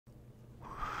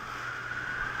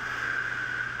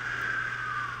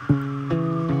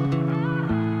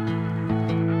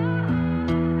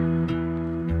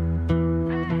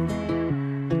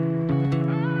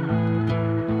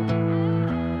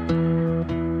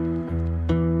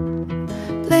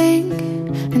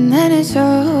and then it's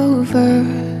over.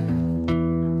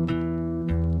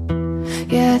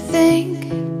 Yeah, I think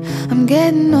I'm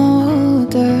getting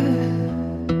older,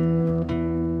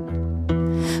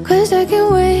 'cause I can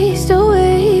waste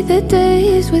away the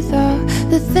days without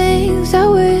the things I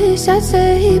wish I'd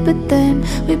say. But then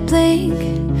we blink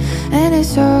and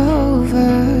it's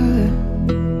over.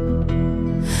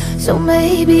 So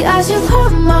maybe I should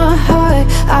put my heart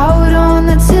out on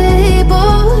the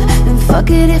table and fuck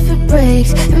it if it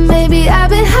breaks. And maybe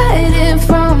I've been hiding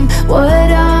from what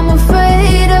I'm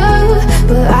afraid of,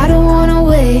 but I don't wanna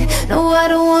wait, no I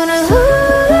don't wanna.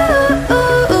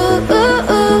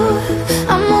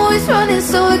 I'm always running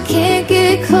so I can't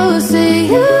get close to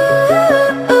you,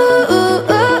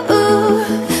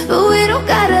 but we don't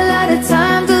got a lot of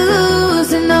time to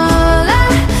lose. And all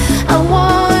I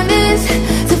want is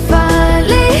to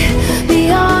finally be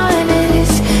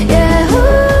honest. Yeah,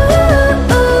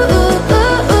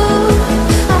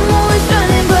 I'm always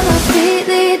running but my feet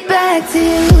lead back to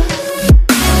you.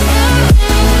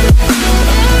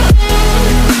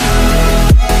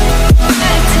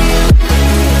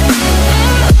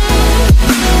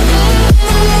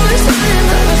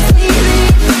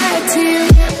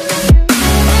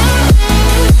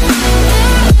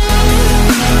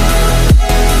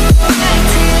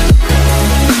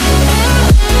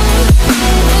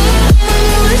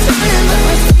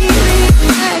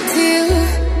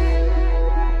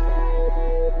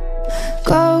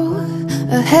 Go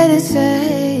ahead and say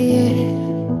it,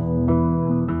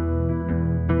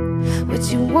 what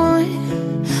you want,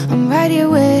 I'm right here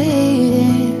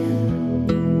waiting.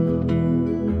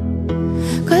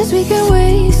 'Cause we can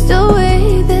waste away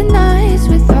the nights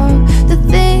without the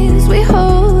things we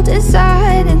hold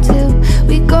inside until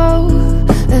we go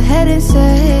ahead and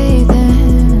say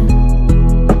them.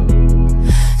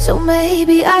 So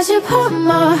maybe I should put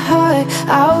my heart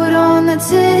out on the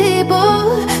table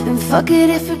and fuck it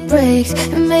if it breaks.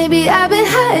 And maybe I've been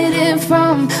hiding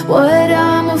from what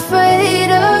I'm afraid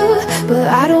of, but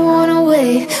I don't wanna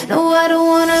wait, no I don't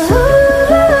wanna.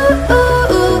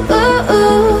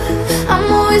 I'm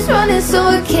always running so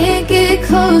I can't get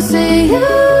close to you,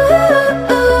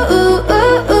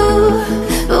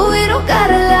 but we don't got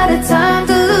a lot of time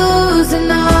to lose.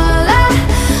 And all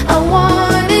I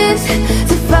want is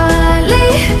to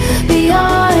finally